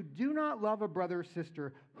those who do not love a brother or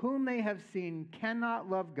sister whom they have seen cannot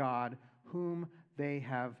love God whom they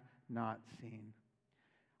have not seen.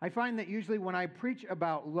 I find that usually when I preach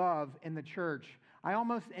about love in the church, I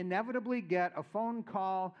almost inevitably get a phone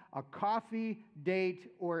call, a coffee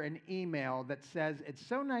date, or an email that says, it's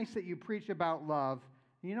so nice that you preach about love.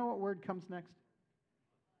 You know what word comes next?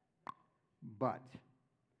 But.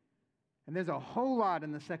 And there's a whole lot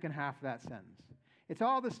in the second half of that sentence. It's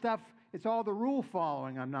all the stuff, it's all the rule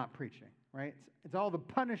following I'm not preaching, right? It's all the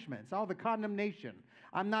punishment, it's all the condemnation.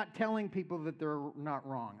 I'm not telling people that they're not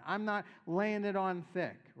wrong. I'm not laying it on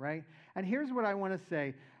thick, right? And here's what I want to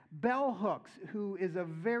say. Bell Hooks, who is a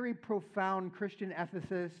very profound Christian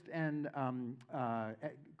ethicist and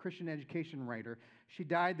Christian education writer, she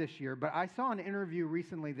died this year, but I saw an interview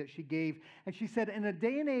recently that she gave, and she said, in a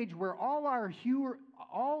day and age where all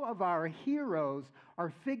of our heroes are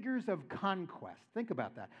figures of conquest. Think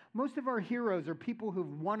about that. Most of our heroes are people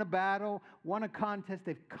who've won a battle, won a contest,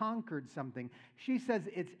 they've conquered something. She says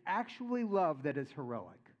it's actually love that is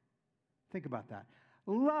heroic. Think about that.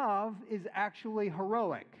 Love is actually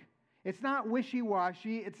heroic. It's not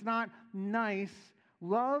wishy-washy. It's not nice.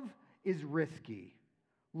 Love is risky.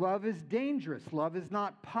 Love is dangerous. Love is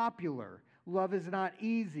not popular. Love is not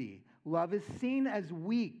easy. Love is seen as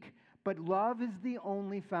weak. But love is the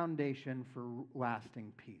only foundation for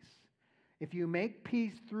lasting peace. If you make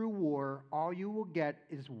peace through war, all you will get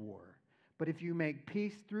is war. But if you make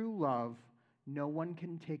peace through love, no one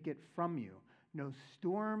can take it from you. No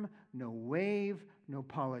storm, no wave, no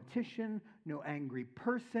politician, no angry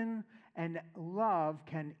person, and love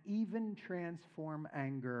can even transform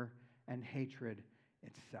anger and hatred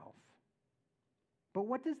itself. But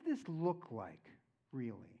what does this look like,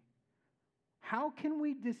 really? How can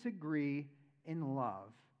we disagree in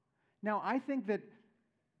love? Now, I think that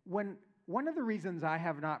one of the reasons I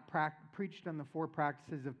have not preached on the 4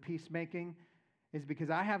 practices of peacemaking is because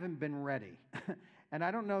I haven't been ready. And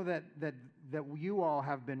I don't know that you all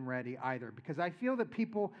have been ready either, because I feel that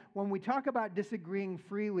people, when we talk about disagreeing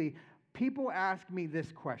freely, people ask me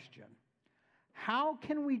this question: how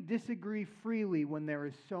can we disagree freely when there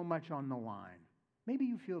is so much on the line? Maybe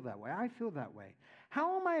you feel that way. I feel that way.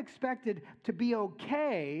 How am I expected to be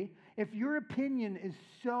okay if your opinion is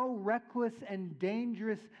so reckless and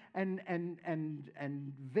dangerous and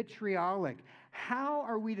vitriolic? How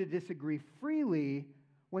are we to disagree freely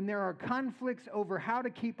when there are conflicts over how to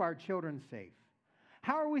keep our children safe?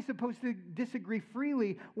 How are we supposed to disagree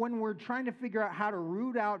freely when we're trying to figure out how to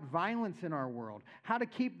root out violence in our world, how to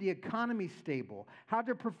keep the economy stable, how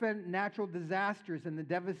to prevent natural disasters and the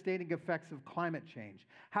devastating effects of climate change,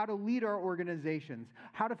 how to lead our organizations,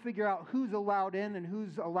 how to figure out who's allowed in and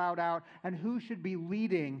who's allowed out, and who should be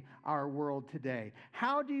leading our world today?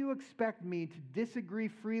 How do you expect me to disagree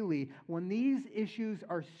freely when these issues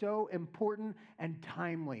are so important and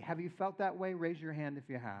timely? Have you felt that way? Raise your hand if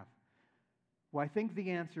you have. Well, I think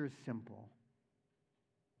the answer is simple.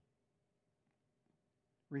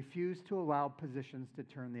 Refuse to allow positions to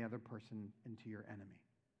turn the other person into your enemy.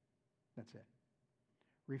 That's it.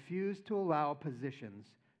 Refuse to allow positions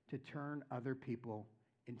to turn other people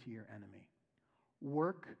into your enemy.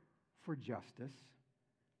 Work for justice.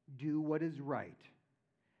 Do what is right.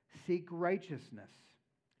 Seek righteousness,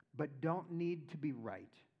 but don't need to be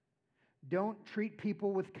right. Don't treat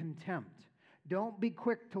people with contempt. Don't be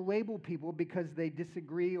quick to label people because they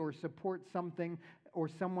disagree or support something or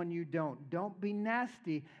someone you don't. Don't be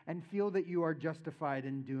nasty and feel that you are justified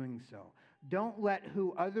in doing so. Don't let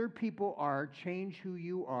who other people are change who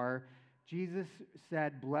you are. Jesus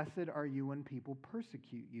said, "Blessed are you when people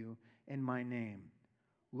persecute you in my name."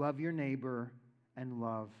 Love your neighbor and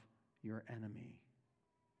love your enemy.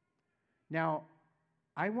 Now,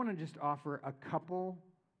 I want to just offer a couple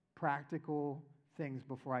practical things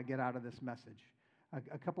before I get out of this message.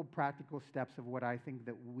 A couple practical steps of what I think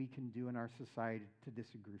that we can do in our society to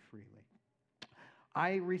disagree freely.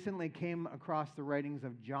 I recently came across the writings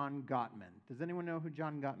of John Gottman. Does anyone know who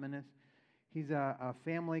John Gottman is? He's a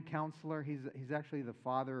family counselor. He's actually the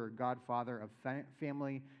father or godfather of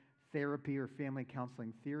family therapy or family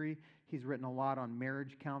counseling theory. He's written a lot on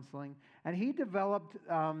marriage counseling. And he developed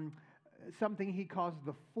something he calls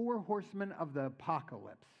the 4 horsemen of the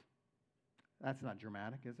apocalypse. That's not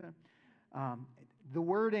dramatic, is it? The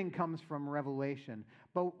wording comes from Revelation.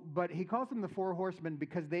 But he calls them the 4 horsemen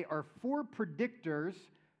because they are 4 predictors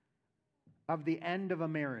of the end of a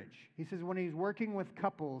marriage. He says when he's working with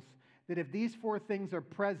couples, that if these 4 things are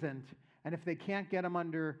present, and if they can't get them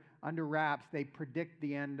under wraps, they predict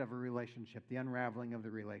the end of a relationship, the unraveling of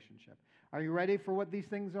the relationship. Are you ready for what these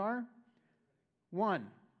things are? 1,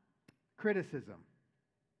 criticism.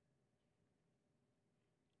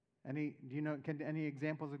 Any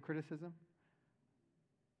examples of criticism?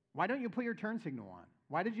 Why don't you put your turn signal on?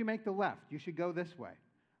 Why did you make the left? You should go this way.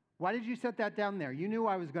 Why did you set that down there? You knew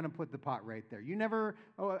I was going to put the pot right there. You never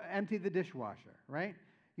emptied the dishwasher, right?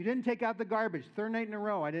 You didn't take out the garbage. Third night in a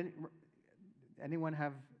row, anyone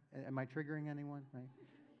have, am I triggering anyone? Right?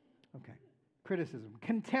 Okay. Criticism.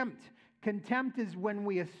 Contempt. Contempt is when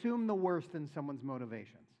we assume the worst in someone's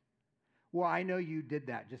motivations. Well, I know you did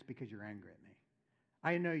that just because you're angry at me.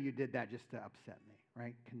 I know you did that just to upset me,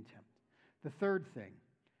 right? Contempt. The third thing,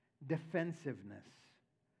 defensiveness.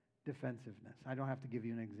 Defensiveness. I don't have to give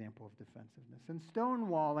you an example of defensiveness. And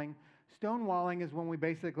stonewalling. Stonewalling is when we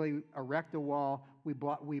basically erect a wall, we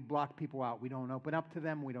block people out. We don't open up to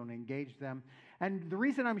them, we don't engage them. And the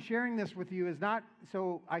reason I'm sharing this with you is not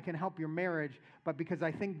so I can help your marriage, but because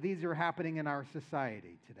I think these are happening in our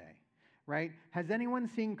society today, right? Has anyone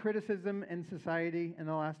seen criticism in society in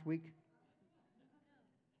the last week?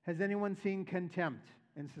 Has anyone seen contempt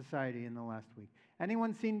in society in the last week?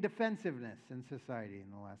 Anyone seen defensiveness in society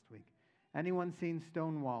in the last week? Anyone seen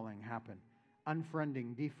stonewalling happen?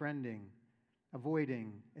 Unfriending, defriending,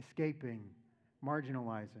 avoiding, escaping,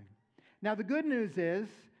 marginalizing. Now, the good news is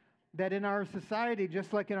that in our society,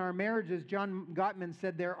 just like in our marriages, John Gottman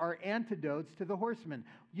said there are antidotes to the horsemen.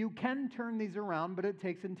 You can turn these around, but it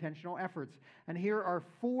takes intentional efforts. And here are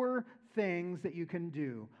 4 things that you can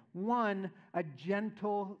do. 1, a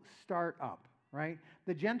gentle startup, right?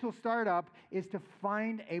 The gentle startup is to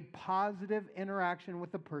find a positive interaction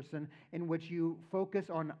with the person in which you focus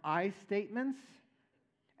on I statements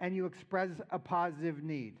and you express a positive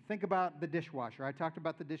need. Think about the dishwasher. I talked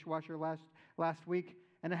about the dishwasher last week,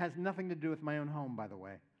 and it has nothing to do with my own home, by the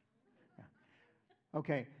way. Yeah.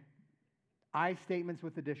 Okay. I statements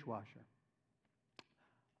with the dishwasher.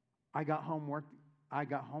 I got home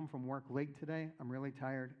from work late today. I'm really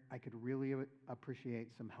tired. I could really appreciate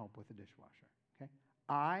some help with the dishwasher. Okay?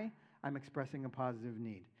 I'm expressing a positive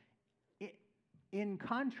need. In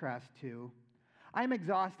contrast to, I'm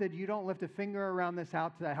exhausted. You don't lift a finger around this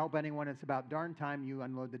house to help anyone. It's about darn time you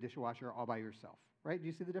unload the dishwasher all by yourself. Right? Do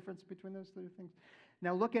you see the difference between those 2 things?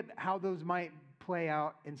 Now look at how those might play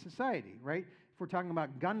out in society, right? If we're talking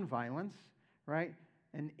about gun violence, right?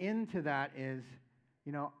 And into that is,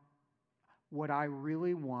 what I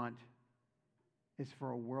really want is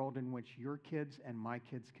for a world in which your kids and my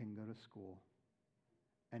kids can go to school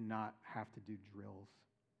and not have to do drills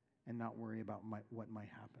and not worry about what might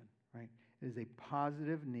happen, right? It is a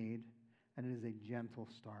positive need, and it is a gentle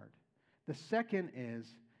start. The second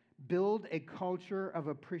is build a culture of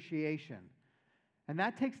appreciation. And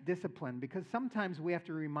that takes discipline, because sometimes we have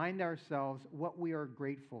to remind ourselves what we are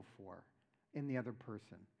grateful for in the other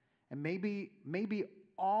person. And maybe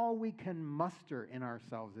all we can muster in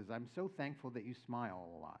ourselves is, I'm so thankful that you smile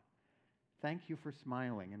a lot. Thank you for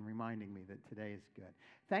smiling and reminding me that today is good.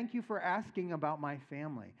 Thank you for asking about my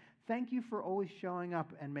family. Thank you for always showing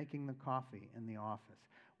up and making the coffee in the office.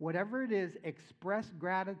 Whatever it is, express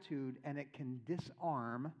gratitude, and it can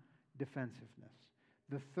disarm defensiveness.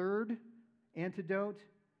 The third antidote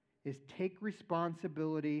is take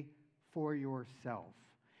responsibility for yourself.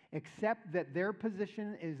 Accept that their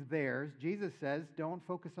position is theirs. Jesus says, don't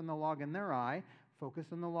focus on the log in their eye, focus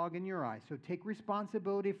on the log in your eye. So take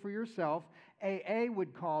responsibility for yourself. AA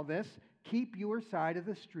would call this, keep your side of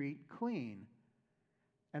the street clean.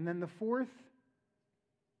 And then the fourth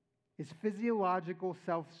is physiological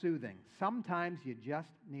self-soothing. Sometimes you just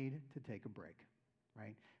need to take a break,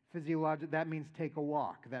 right? That means take a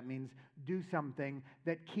walk. That means do something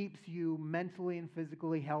that keeps you mentally and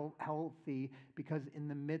physically healthy, because in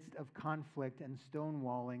the midst of conflict and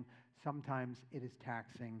stonewalling, sometimes it is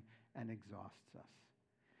taxing and exhausts us.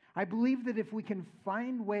 I believe that if we can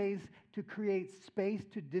find ways to create space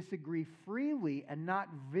to disagree freely and not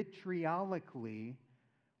vitriolically,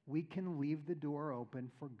 we can leave the door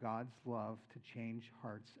open for God's love to change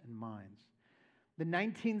hearts and minds. The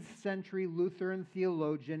 19th century Lutheran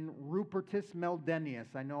theologian Rupertus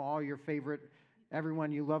Meldenius, I know all your favorite,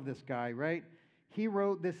 everyone, you love this guy, right? He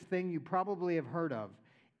wrote this thing you probably have heard of.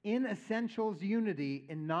 In essentials, unity.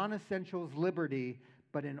 In non-essentials, liberty.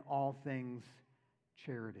 But in all things,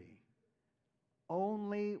 charity.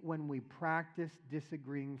 Only when we practice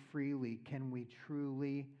disagreeing freely can we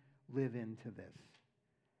truly live into this.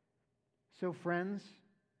 So friends,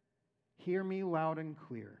 hear me loud and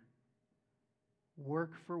clear.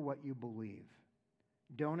 Work for what you believe.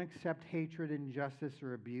 Don't accept hatred, injustice,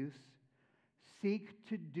 or abuse. Seek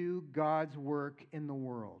to do God's work in the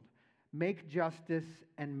world. Make justice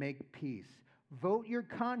and make peace. Vote your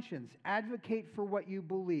conscience. Advocate for what you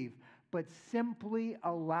believe. But simply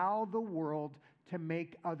allow the world to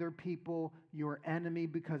make other people your enemy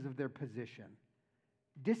because of their position.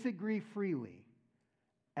 Disagree freely,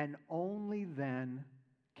 and only then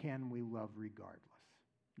can we love regardless.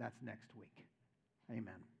 That's next week.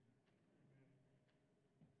 Amen.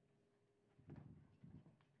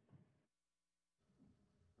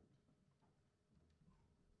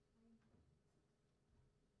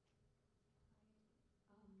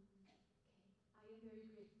 I am very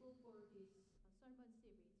grateful for this sermon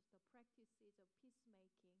series, The Practices of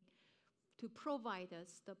Peacemaking, to provide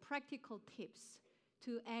us the practical tips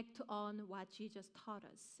to act on what Jesus taught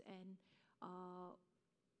us and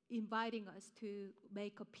inviting us to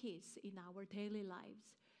make a peace in our daily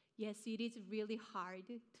lives. Yes, it is really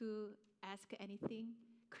hard to ask anything,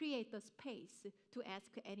 create the space to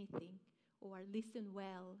ask anything, or listen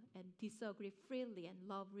well and disagree freely and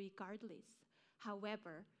love regardless.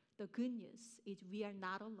 However, the good news is we are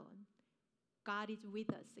not alone. God is with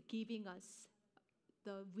us, giving us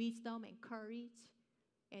the wisdom and courage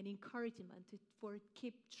and encouragement for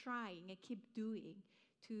keep trying and keep doing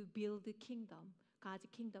to build the kingdom, God's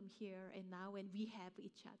kingdom here and now, and we have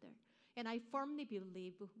each other. And I firmly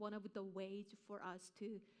believe one of the ways for us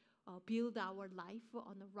to build our life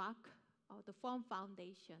on a rock, the firm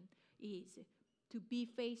foundation, is to be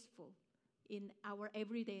faithful in our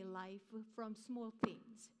everyday life from small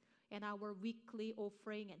things. And our weekly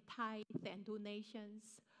offering and tithe and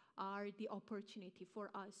donations are the opportunity for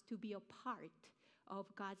us to be a part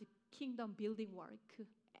of God's kingdom building work,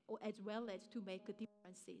 as well as to make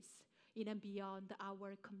differences in and beyond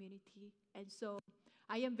our community. And so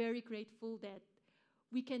I am very grateful that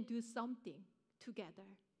we can do something together.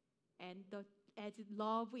 And as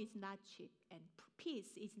love is not cheap and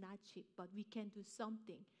peace is not cheap, but we can do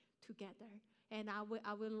something together. And I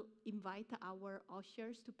will invite our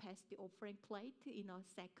ushers to pass the offering plate in a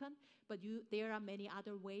second. But there are many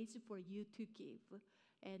other ways for you to give.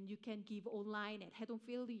 And you can give online at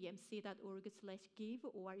haddonfieldemc.org/give,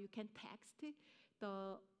 or you can text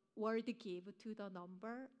the word give to the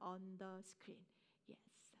number on the screen. Yes,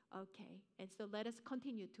 okay. And so let us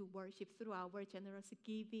continue to worship through our generous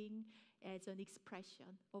giving as an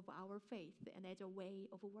expression of our faith and as a way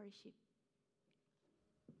of worship.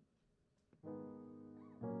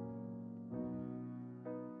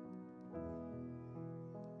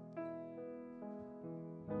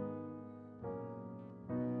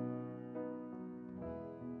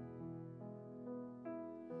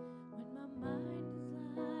 When my mind is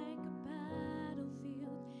like a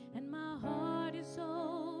battlefield and my heart is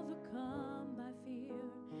overcome by fear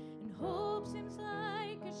and hope seems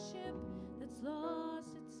like a ship that's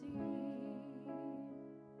lost at sea.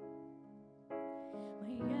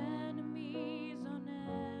 My enemies on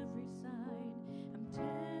every side, I'm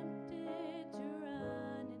tempted to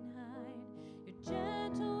run and hide. Your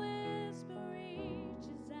gentle whisper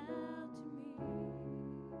reaches out to me.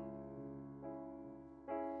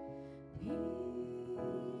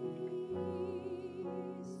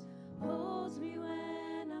 Peace holds me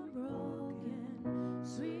when I'm broken,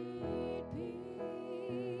 sweet peace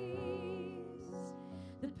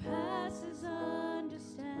that passes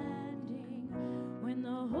understanding. When the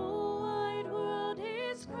whole wide world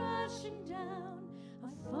is crashing down,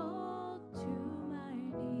 I fall to my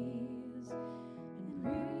knees and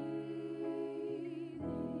breathe in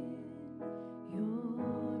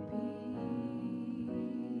your peace.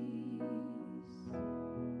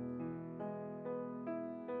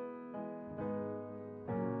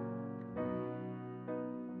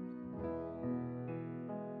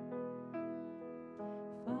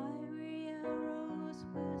 Fiery arrows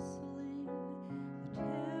whistling, the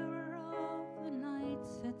terror of the night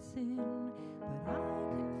sets in, but I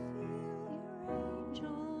can feel your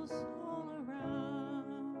angels all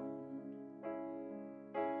around.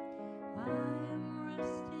 I am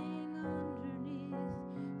resting underneath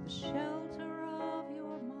the shelter of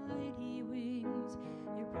your mighty wings.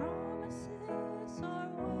 Your promises are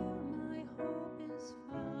where my hope is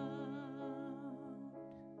found.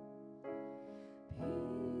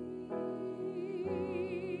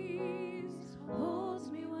 Peace holds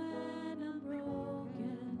me when I'm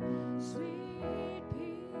broken, sweet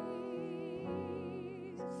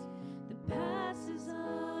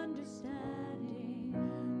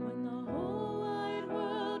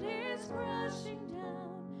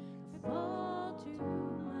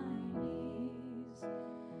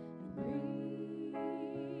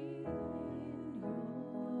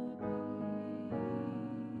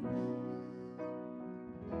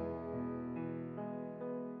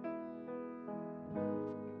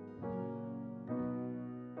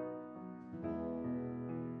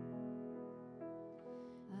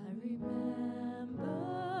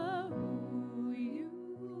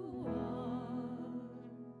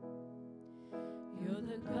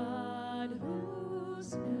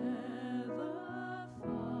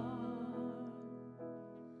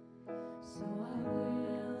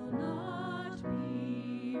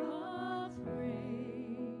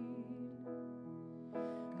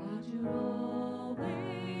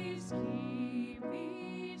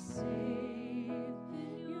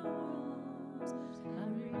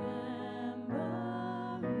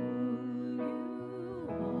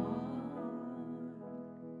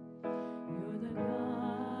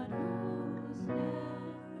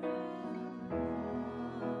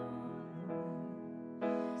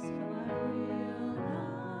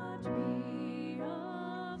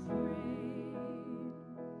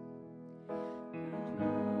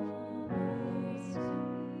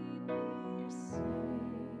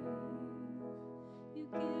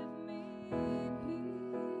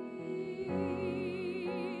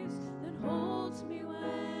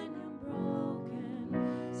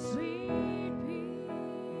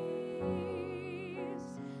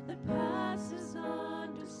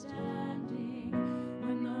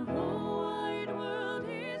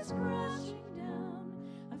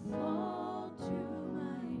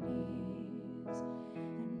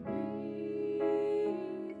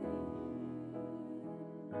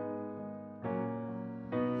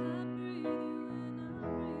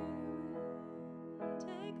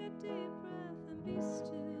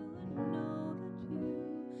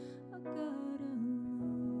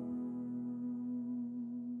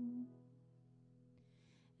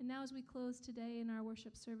now, as we close today in our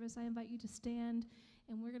worship service, I invite you to stand,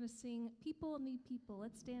 and we're going to sing People Need People.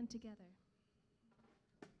 Let's stand together.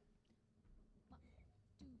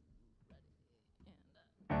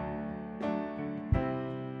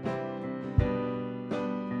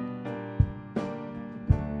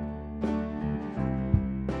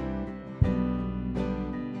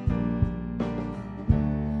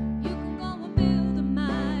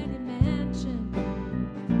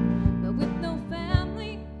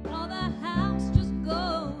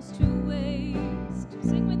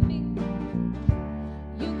 Sing with me.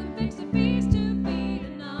 You can fix a feast to feed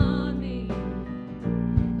an army,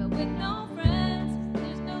 but with no friends,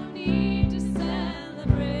 there's no need to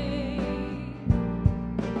celebrate.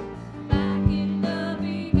 Back in the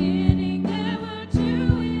beginning, there were two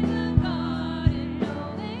in the garden.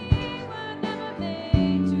 No, they were never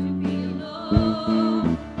made to be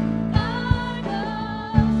alone. God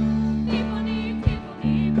knows people need people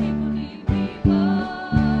need people need people.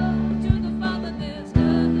 To the Father, there's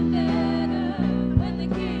nothing better when the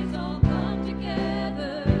kids all come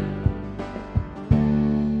together.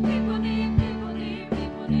 People need people need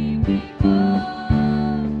people need people.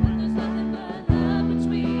 When there's nothing but love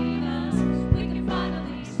between us, we can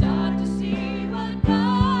finally start to see what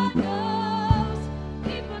God knows.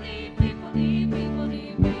 People need people need people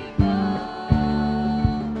need people.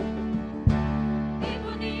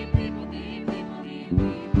 People need people need people need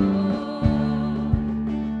people.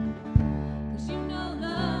 'Cause you know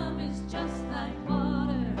love is just like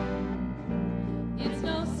water. It's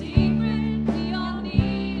no secret we all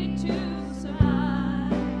need it to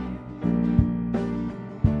survive.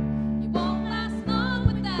 You won't last long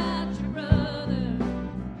without your brother.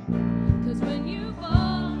 'Cause when you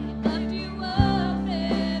fall, he left you up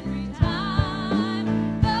every time.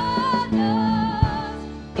 God knows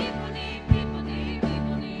people need people need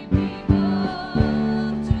people need people.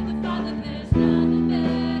 To the Father, there's nothing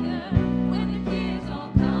better when the kids all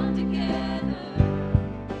come together.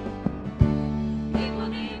 People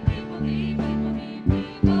need people need people need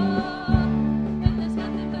people. When there's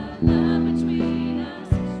nothing but love between us,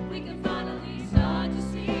 we can finally start to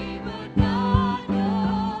see what God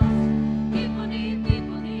knows. People need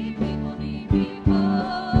people need people need people.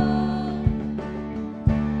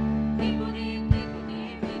 People need people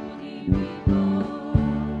need people need people.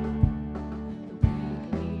 The weak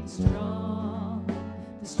need the strong,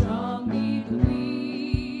 the strong need the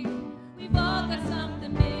weak. We've all got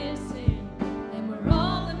something missing, and we're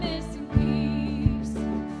all the missing piece.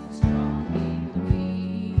 The strong need the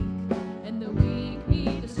weak, and the weak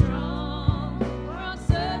need the strong. We're all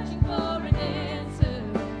searching for an answer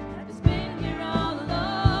that's been here all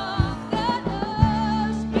along. God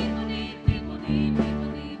knows people need people need people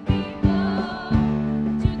need people.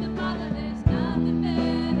 To the Father, there's nothing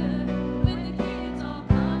better when the kids all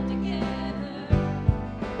come together.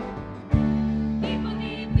 People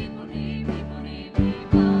need people need people need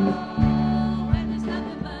people. When there's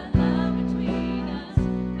nothing but love between us,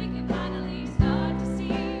 we can finally start to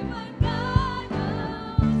see what God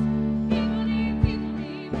knows. People need people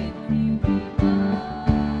need people need people.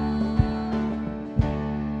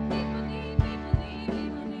 People need people need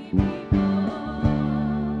people need people.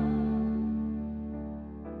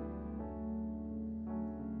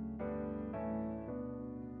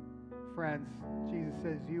 Friends, Jesus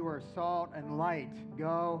says, "You are salt and light.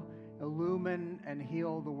 Go, illumine, and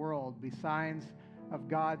heal the world. Be signs of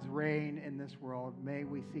God's reign in this world. May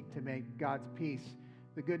we seek to make God's peace."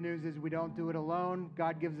 The good news is we don't do it alone.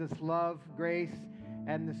 God gives us love, grace,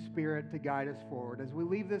 and the Spirit to guide us forward. As we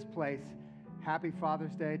leave this place, happy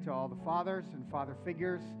Father's Day to all the fathers and father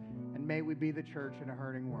figures, and may we be the church in a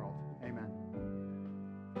hurting world. Amen.